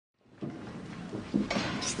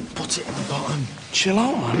Just put it in the bottom. Chill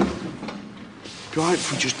out, man. Be all right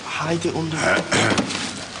if we just hide it under...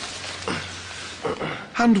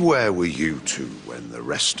 And where were you two when the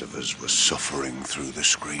rest of us were suffering through the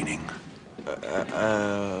screening?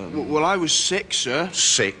 Well, I was sick, sir.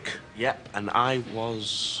 Sick? Yep, and I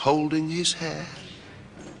was... Holding his hair?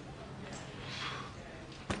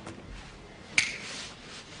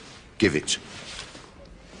 Give it.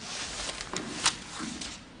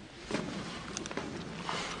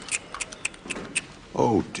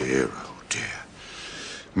 Oh, dear, oh, dear.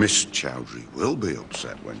 Miss Chowdhury will be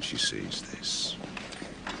upset when she sees this.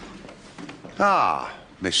 Ah,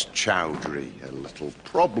 Miss Chowdhury, a little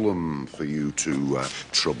problem for you to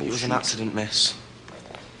troubleshoot. It was an accident, miss.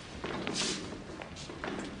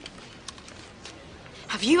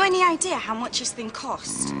 Have you any idea how much this thing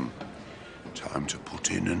cost? Time to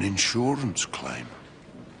put in an insurance claim.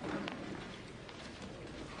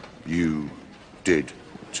 You did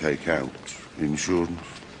take out insurance?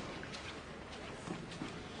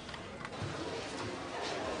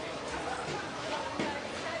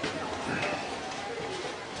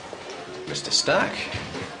 Mr. Stack,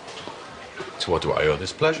 to what do I owe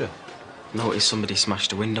this pleasure? Noticed somebody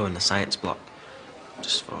smashed a window in the science block.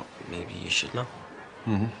 Just thought maybe you should know.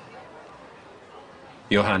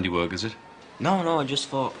 Your handiwork, is it? No, I just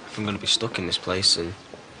thought if I'm going to be stuck in this place, and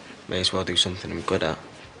may as well do something I'm good at.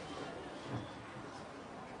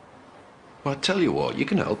 Well, I tell you what, you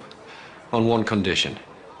can help. On one condition.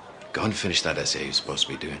 Go and finish that essay you're supposed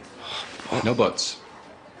to be doing. No buts.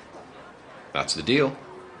 That's the deal.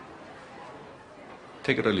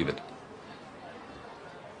 Take it or leave it.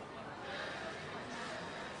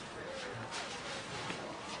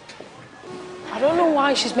 I don't know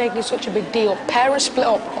why she's making such a big deal. Parents split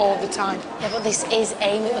up all the time. Yeah, but this is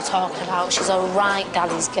Amy we're talking about. She's a right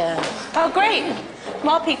daddy's girl. Oh, great.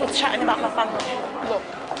 More people chatting about my family. Look,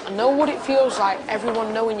 I know what it feels like,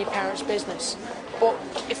 everyone knowing your parents' business. But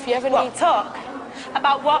if you ever need... Talk?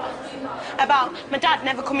 About what? About my dad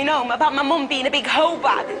never coming home? About my mum being a big hoe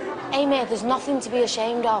bag? Amy, there's nothing to be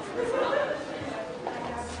ashamed of.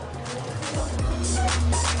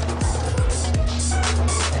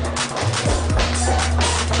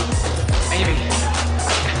 Amy,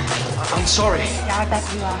 I'm sorry. Yeah, I bet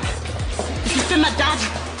you are. This has been my dad.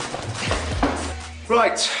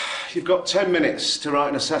 Right, you've got 10 minutes to write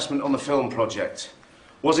an assessment on the film project.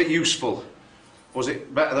 Was it useful? Was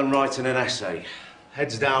it better than writing an essay?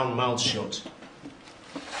 Heads down, mouths shut.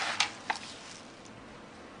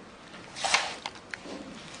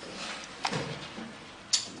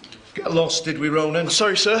 Get lost, did we, Ronan?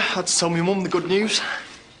 Sorry, sir. I had to tell my mum the good news.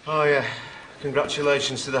 Oh, yeah.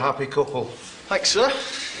 Congratulations to the happy couple. Thanks, sir.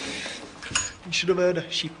 You should have heard her.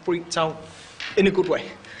 She freaked out. In a good way.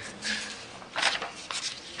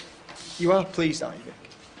 You are pleased, aren't you, Vic?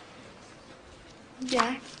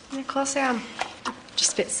 Yeah, of course I am.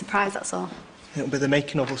 Just a bit surprised, that's all. It'll be the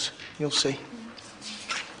making of us. You'll see.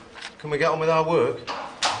 Can we get on with our work?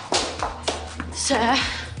 Sir,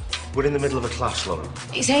 We're in the middle of a class, Lauren.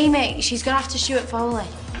 it's Amy. She's going to have to shoot at Foley.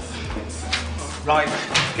 Right,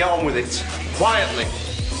 get on with it. Quietly.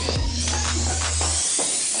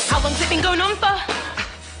 How long's it been going on for?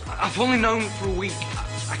 I've only known for a week.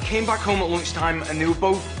 I came back home at lunchtime and they were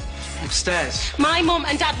both upstairs. My mum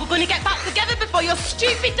and dad were going to get back together before your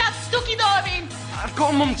stupid dad stuck it on him. I've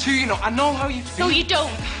got a mum too, you know. I know how you feel. No, you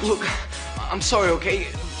don't. Look, I'm sorry, okay?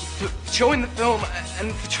 For showing the film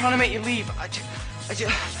and for trying to make you leave. I just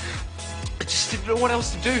didn't know what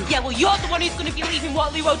else to do. Yeah, well, you're the one who's going to be leaving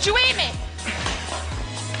Waterloo Road. Do you hear me?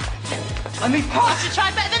 Let me You pass. should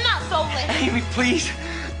try better than that, Foley. Amy, please.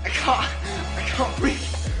 I can't breathe.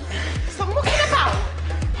 Stop mucking about.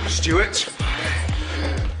 Stuart.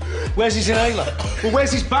 Where's his inhaler? Well,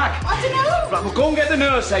 where's his bag? I don't know. Right, well, go and get the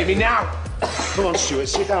nurse, Amy, now. Come on, Stuart,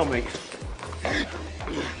 sit down, mate.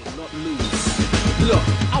 Look,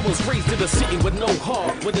 I was raised in a city with no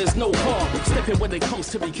heart, where there's no harm. Stepping when it comes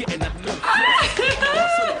to me getting that look. I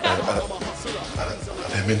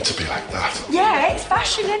didn't mean to be like that. Yeah, it's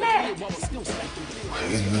fashion, isn't it?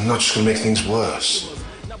 You're not just going to make things worse.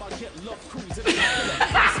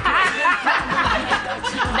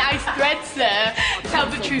 Nice thread, sir. Tell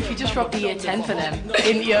the truth, you just robbed the year 10 for them,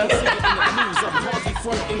 didn't you?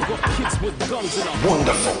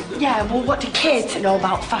 Wonderful. Yeah, well, what do kids know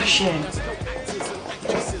about fashion?